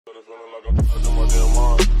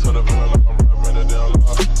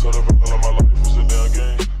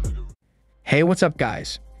Hey, what's up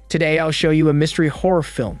guys? Today I'll show you a mystery horror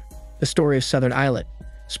film, the story of Southern ISLET.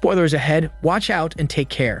 Spoilers ahead, watch out and take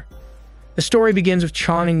care. The story begins with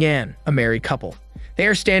Chong and Yan, a married couple. They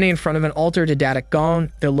are standing in front of an altar to Dadak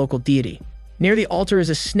Gong, their local deity. Near the altar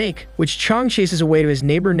is a snake, which Chong chases away to his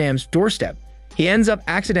neighbor Nam's doorstep. He ends up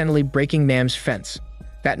accidentally breaking Nam's fence.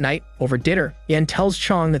 That night, over dinner, Yan tells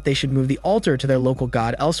Chong that they should move the altar to their local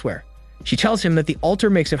god elsewhere. She tells him that the altar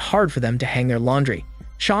makes it hard for them to hang their laundry.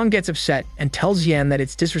 Chong gets upset and tells Yan that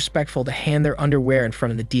it's disrespectful to hang their underwear in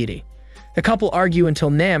front of the deity. The couple argue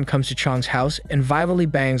until Nam comes to Chong's house and violently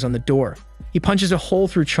bangs on the door. He punches a hole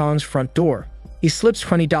through Chong's front door. He slips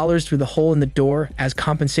 $20 through the hole in the door as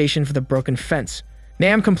compensation for the broken fence.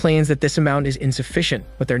 Nam complains that this amount is insufficient,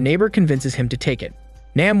 but their neighbor convinces him to take it.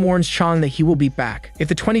 Nam warns Chong that he will be back if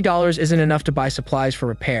the $20 isn't enough to buy supplies for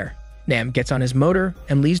repair. Nam gets on his motor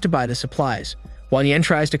and leaves to buy the supplies. While Yan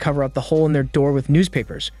tries to cover up the hole in their door with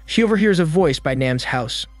newspapers, she overhears a voice by Nam's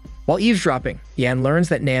house. While eavesdropping, Yan learns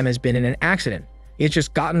that Nam has been in an accident. He has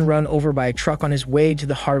just gotten run over by a truck on his way to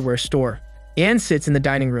the hardware store. Yan sits in the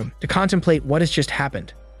dining room to contemplate what has just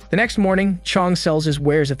happened. The next morning, Chong sells his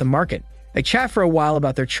wares at the market. They chat for a while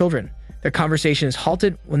about their children. Their conversation is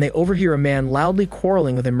halted when they overhear a man loudly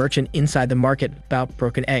quarreling with a merchant inside the market about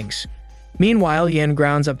broken eggs. Meanwhile, Yan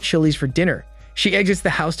grounds up chilies for dinner. She exits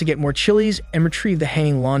the house to get more chilies and retrieve the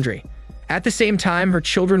hanging laundry. At the same time, her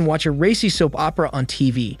children watch a racy soap opera on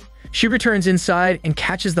TV. She returns inside and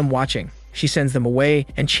catches them watching. She sends them away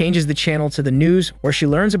and changes the channel to the news, where she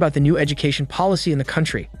learns about the new education policy in the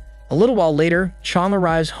country. A little while later, Chong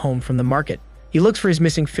arrives home from the market. He looks for his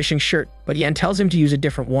missing fishing shirt, but Yan tells him to use a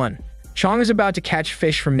different one. Chong is about to catch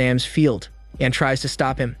fish from Nam's field. Yan tries to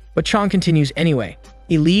stop him, but Chong continues anyway.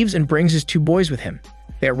 He leaves and brings his two boys with him.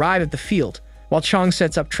 They arrive at the field. While Chong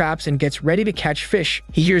sets up traps and gets ready to catch fish,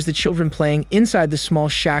 he hears the children playing inside the small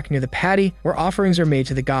shack near the paddy where offerings are made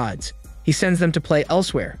to the gods. He sends them to play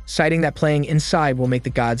elsewhere, citing that playing inside will make the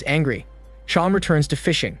gods angry. Chong returns to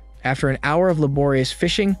fishing. After an hour of laborious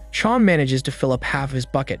fishing, Chong manages to fill up half of his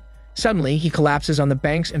bucket. Suddenly, he collapses on the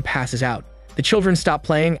banks and passes out. The children stop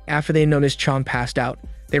playing after they notice Chong passed out.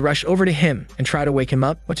 They rush over to him and try to wake him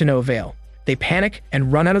up, but to no avail. They panic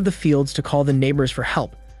and run out of the fields to call the neighbors for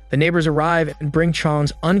help. The neighbors arrive and bring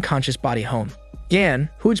Chong's unconscious body home. Yan,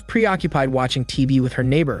 who is preoccupied watching TV with her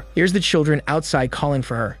neighbor, hears the children outside calling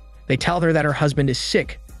for her. They tell her that her husband is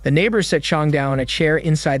sick. The neighbors set Chong down in a chair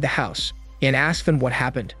inside the house. Yan asks them what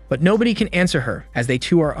happened, but nobody can answer her as they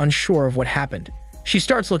too are unsure of what happened. She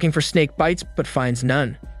starts looking for snake bites but finds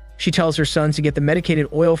none. She tells her son to get the medicated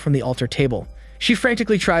oil from the altar table. She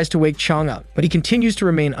frantically tries to wake Chong up, but he continues to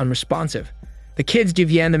remain unresponsive. The kids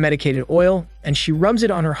give Yan the medicated oil, and she rubs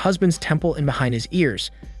it on her husband's temple and behind his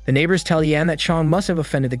ears. The neighbors tell Yan that Chong must have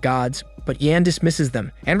offended the gods, but Yan dismisses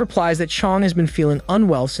them and replies that Chong has been feeling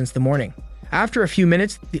unwell since the morning. After a few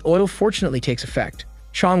minutes, the oil fortunately takes effect.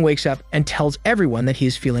 Chong wakes up and tells everyone that he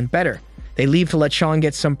is feeling better. They leave to let Chong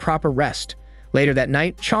get some proper rest. Later that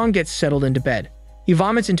night, Chong gets settled into bed. He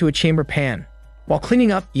vomits into a chamber pan. While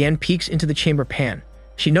cleaning up, Yan peeks into the chamber pan.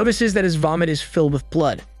 She notices that his vomit is filled with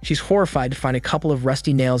blood. She's horrified to find a couple of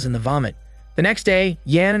rusty nails in the vomit. The next day,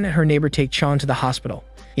 Yan and her neighbor take Chong to the hospital.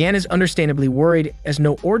 Yan is understandably worried, as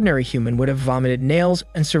no ordinary human would have vomited nails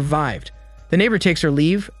and survived. The neighbor takes her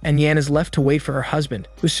leave, and Yan is left to wait for her husband,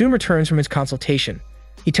 who soon returns from his consultation.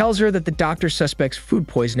 He tells her that the doctor suspects food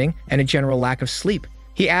poisoning and a general lack of sleep.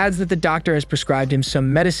 He adds that the doctor has prescribed him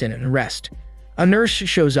some medicine and rest. A nurse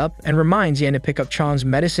shows up and reminds Yan to pick up Chong's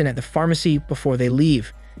medicine at the pharmacy before they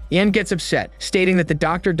leave. Yan gets upset, stating that the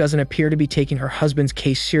doctor doesn't appear to be taking her husband's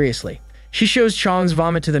case seriously. She shows Chong's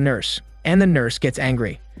vomit to the nurse, and the nurse gets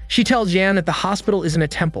angry. She tells Yan that the hospital isn't a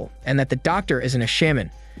temple and that the doctor isn't a shaman.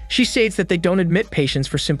 She states that they don't admit patients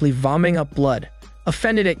for simply vomiting up blood.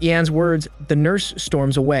 Offended at Yan's words, the nurse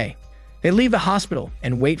storms away. They leave the hospital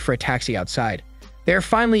and wait for a taxi outside. They are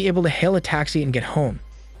finally able to hail a taxi and get home.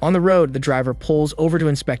 On the road, the driver pulls over to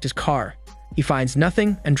inspect his car. He finds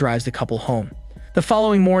nothing and drives the couple home. The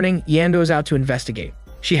following morning, Yan goes out to investigate.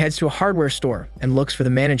 She heads to a hardware store and looks for the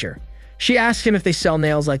manager. She asks him if they sell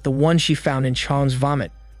nails like the one she found in Chong's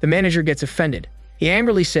vomit. The manager gets offended. He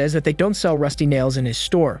angrily says that they don't sell rusty nails in his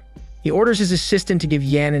store. He orders his assistant to give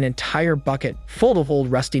Yan an entire bucket full of old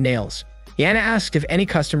rusty nails. Yan asks if any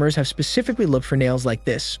customers have specifically looked for nails like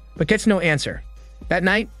this, but gets no answer. That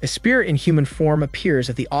night, a spirit in human form appears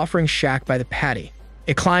at the offering shack by the paddy.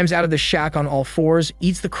 It climbs out of the shack on all fours,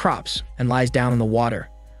 eats the crops, and lies down in the water.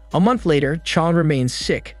 A month later, Chong remains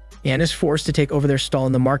sick. Yan is forced to take over their stall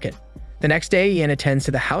in the market. The next day, Yan attends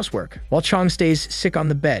to the housework, while Chong stays sick on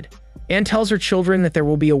the bed. Yan tells her children that there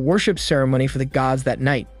will be a worship ceremony for the gods that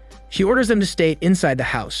night. She orders them to stay inside the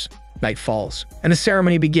house. Night falls, and the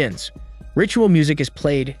ceremony begins. Ritual music is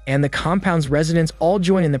played, and the compound's residents all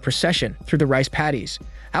join in the procession through the rice paddies.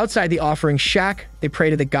 Outside the offering shack, they pray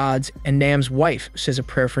to the gods, and Nam's wife says a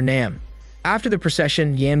prayer for Nam. After the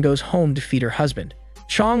procession, Yan goes home to feed her husband.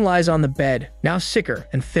 Chong lies on the bed, now sicker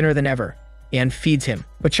and thinner than ever. Yan feeds him,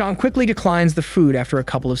 but Chong quickly declines the food after a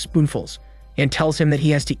couple of spoonfuls. Yan tells him that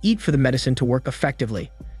he has to eat for the medicine to work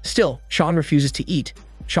effectively. Still, Chong refuses to eat.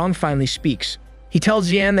 Chong finally speaks. He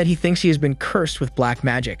tells Yan that he thinks he has been cursed with black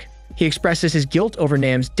magic. He expresses his guilt over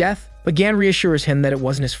Nam's death, but Yan reassures him that it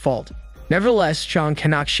wasn't his fault. Nevertheless, Chong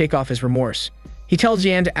cannot shake off his remorse. He tells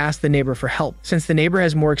Yan to ask the neighbor for help, since the neighbor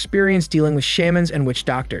has more experience dealing with shamans and witch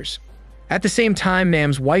doctors. At the same time,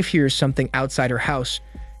 Nam's wife hears something outside her house.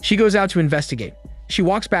 She goes out to investigate. She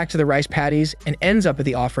walks back to the rice paddies and ends up at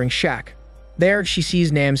the offering shack. There, she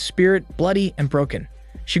sees Nam's spirit bloody and broken.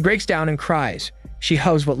 She breaks down and cries. She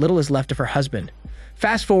hugs what little is left of her husband.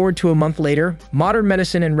 Fast forward to a month later, modern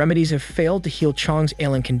medicine and remedies have failed to heal Chong's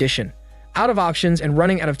ailing condition. Out of options and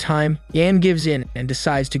running out of time, Yan gives in and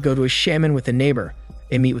decides to go to a shaman with a neighbor.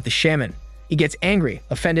 They meet with the shaman. He gets angry,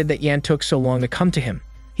 offended that Yan took so long to come to him.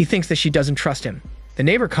 He thinks that she doesn't trust him. The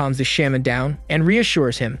neighbor calms the shaman down and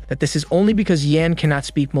reassures him that this is only because Yan cannot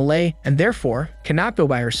speak Malay and therefore cannot go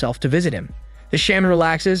by herself to visit him. The shaman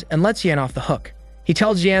relaxes and lets Yan off the hook. He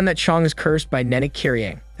tells Yan that Chong is cursed by Nenek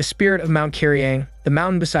Kiryang, the spirit of Mount Kiryang, the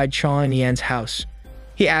mountain beside Chong and Yan's house.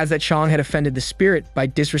 He adds that Chong had offended the spirit by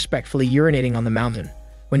disrespectfully urinating on the mountain.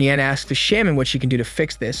 When Yan asks the shaman what she can do to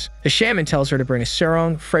fix this, the shaman tells her to bring a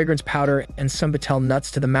sarong, fragrance powder, and some betel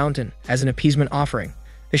nuts to the mountain as an appeasement offering.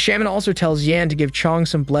 The shaman also tells Yan to give Chong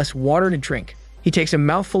some blessed water to drink. He takes a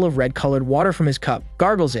mouthful of red-colored water from his cup,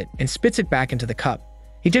 gargles it, and spits it back into the cup.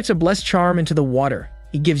 He dips a blessed charm into the water.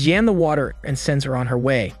 He gives Yan the water and sends her on her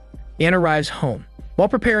way. Yan arrives home. While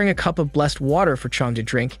preparing a cup of blessed water for Chong to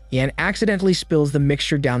drink, Yan accidentally spills the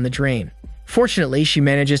mixture down the drain. Fortunately, she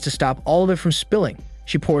manages to stop all of it from spilling.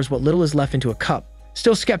 She pours what little is left into a cup.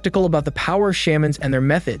 Still skeptical about the power of shamans and their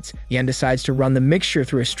methods, Yan decides to run the mixture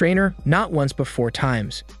through a strainer not once but 4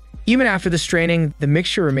 times. Even after the straining, the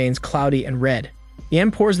mixture remains cloudy and red. Yan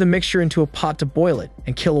pours the mixture into a pot to boil it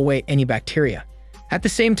and kill away any bacteria. At the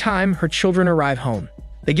same time, her children arrive home.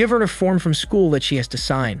 They give her a form from school that she has to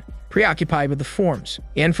sign. Preoccupied with the forms,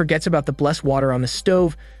 Yan forgets about the blessed water on the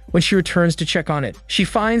stove. When she returns to check on it, she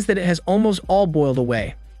finds that it has almost all boiled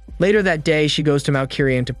away. Later that day, she goes to Mount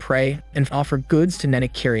Kiryang to pray and offer goods to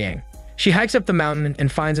Nenek Kiryang. She hikes up the mountain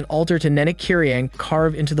and finds an altar to Nenek Kiryang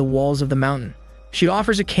carved into the walls of the mountain. She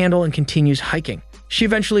offers a candle and continues hiking. She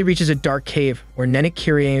eventually reaches a dark cave where Nenek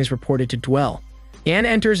Kiryang is reported to dwell. Yan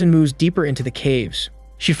enters and moves deeper into the caves.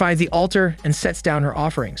 She finds the altar and sets down her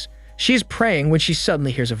offerings. She is praying when she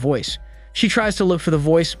suddenly hears a voice. She tries to look for the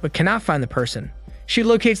voice but cannot find the person. She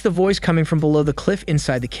locates the voice coming from below the cliff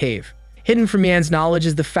inside the cave. Hidden from Yan's knowledge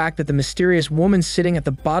is the fact that the mysterious woman sitting at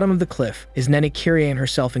the bottom of the cliff is Nenek Kiryang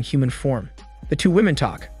herself in human form. The 2 women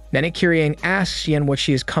talk. Nenek Kiryang asks Yan what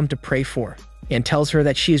she has come to pray for. Yan tells her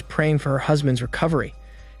that she is praying for her husband's recovery.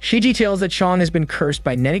 She details that Chong has been cursed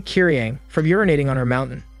by Nenek Kiryang for urinating on her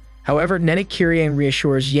mountain. However, Nenek Kiryang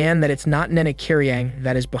reassures Yan that it's not Nenek Kiryang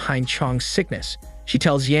that is behind Chong's sickness. She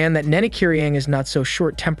tells Yan that Nenek Kiryang is not so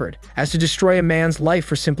short-tempered as to destroy a man's life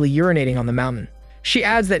for simply urinating on the mountain. She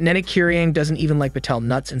adds that Nenek Kiryang doesn't even like betel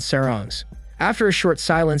nuts and sarongs. After a short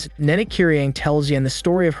silence, Nenek Kiryang tells Yan the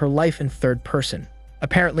story of her life in third person.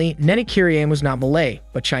 Apparently, Nenek Kiryang was not Malay,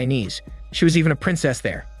 but Chinese. She was even a princess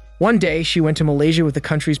there. One day, she went to Malaysia with the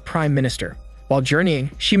country's prime minister. While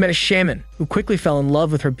journeying, she met a shaman who quickly fell in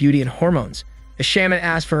love with her beauty and hormones. The shaman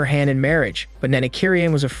asked for her hand in marriage, but Nenek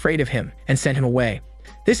Kiryang was afraid of him and sent him away.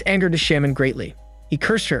 This angered the shaman greatly. He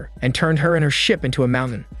cursed her and turned her and her ship into a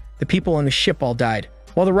mountain. The people on the ship all died,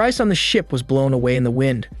 while the rice on the ship was blown away in the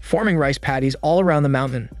wind, forming rice paddies all around the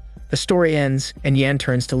mountain. The story ends, and Yan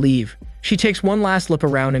turns to leave. She takes one last look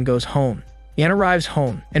around and goes home. Yan arrives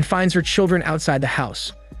home and finds her children outside the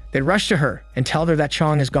house. They rush to her and tell her that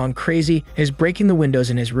Chong has gone crazy and is breaking the windows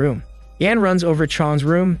in his room. Yan runs over to Chong's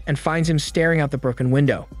room and finds him staring out the broken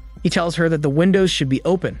window. He tells her that the windows should be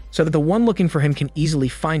open so that the one looking for him can easily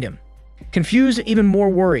find him. Confused and even more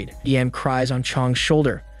worried, Yan cries on Chong's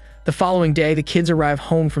shoulder. The following day, the kids arrive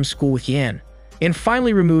home from school with Yan. Yan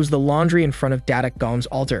finally removes the laundry in front of Dadak Gom's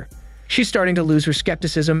altar. She's starting to lose her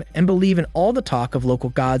skepticism and believe in all the talk of local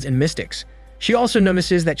gods and mystics. She also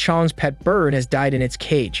notices that Chong's pet bird has died in its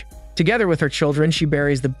cage. Together with her children, she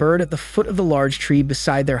buries the bird at the foot of the large tree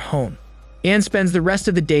beside their home. Yan spends the rest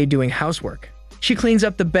of the day doing housework. She cleans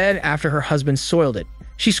up the bed after her husband soiled it.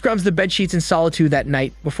 She scrubs the bedsheets in solitude that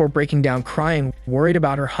night before breaking down crying, worried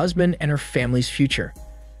about her husband and her family's future.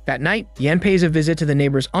 That night, Yan pays a visit to the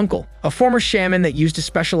neighbor's uncle, a former shaman that used to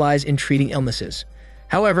specialize in treating illnesses.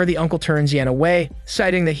 However, the uncle turns Yan away,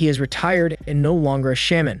 citing that he is retired and no longer a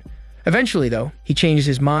shaman. Eventually, though, he changes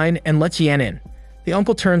his mind and lets Yan in. The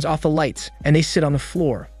uncle turns off the lights, and they sit on the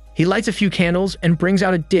floor. He lights a few candles and brings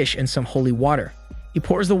out a dish and some holy water. He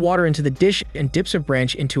pours the water into the dish and dips a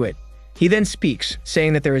branch into it. He then speaks,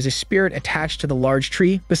 saying that there is a spirit attached to the large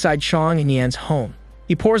tree beside Chong and Yan's home.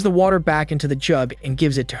 He pours the water back into the jug and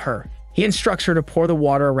gives it to her. He instructs her to pour the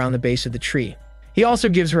water around the base of the tree. He also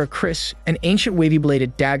gives her a kris, an ancient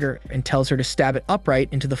wavy-bladed dagger, and tells her to stab it upright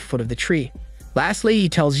into the foot of the tree. Lastly, he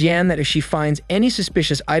tells Yan that if she finds any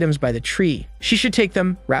suspicious items by the tree, she should take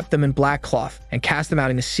them, wrap them in black cloth, and cast them out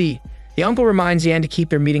in the sea. The uncle reminds Yan to keep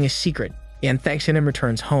their meeting a secret. Yan thanks him and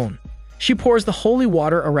returns home. She pours the holy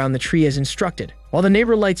water around the tree as instructed, while the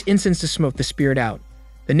neighbor lights incense to smoke the spirit out.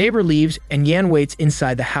 The neighbor leaves, and Yan waits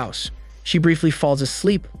inside the house. She briefly falls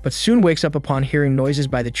asleep, but soon wakes up upon hearing noises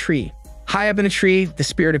by the tree. High up in a tree, the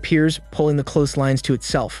spirit appears, pulling the clotheslines to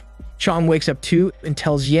itself. Chong wakes up too and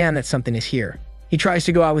tells Yan that something is here. He tries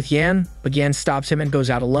to go out with Yan, but Yan stops him and goes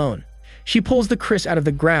out alone. She pulls the kris out of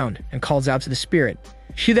the ground and calls out to the spirit.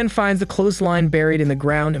 She then finds the clothesline buried in the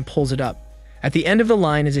ground and pulls it up. At the end of the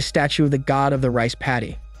line is a statue of the god of the rice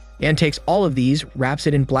paddy. Yan takes all of these, wraps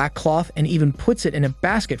it in black cloth, and even puts it in a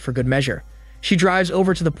basket for good measure. She drives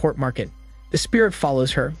over to the port market. The spirit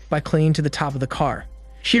follows her by clinging to the top of the car.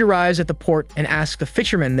 She arrives at the port and asks the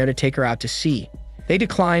fishermen there to take her out to sea. They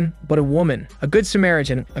decline, but a woman, a good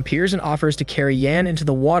Samaritan, appears and offers to carry Yan into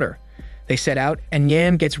the water. They set out, and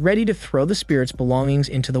Yan gets ready to throw the spirit's belongings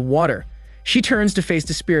into the water. She turns to face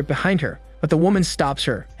the spirit behind her, but the woman stops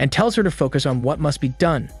her and tells her to focus on what must be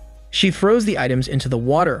done. She throws the items into the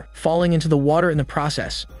water, falling into the water in the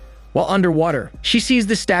process. While underwater, she sees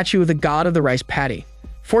the statue of the god of the rice paddy.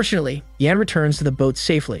 Fortunately, Yan returns to the boat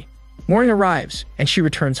safely. Morning arrives, and she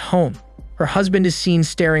returns home. Her husband is seen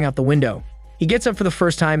staring out the window. He gets up for the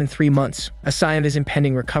first time in 3 months, a sign of his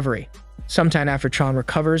impending recovery. Sometime after Chong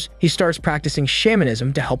recovers, he starts practicing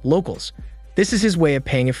shamanism to help locals. This is his way of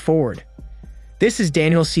paying it forward. This is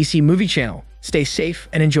Daniel CC Movie Channel. Stay safe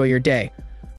and enjoy your day.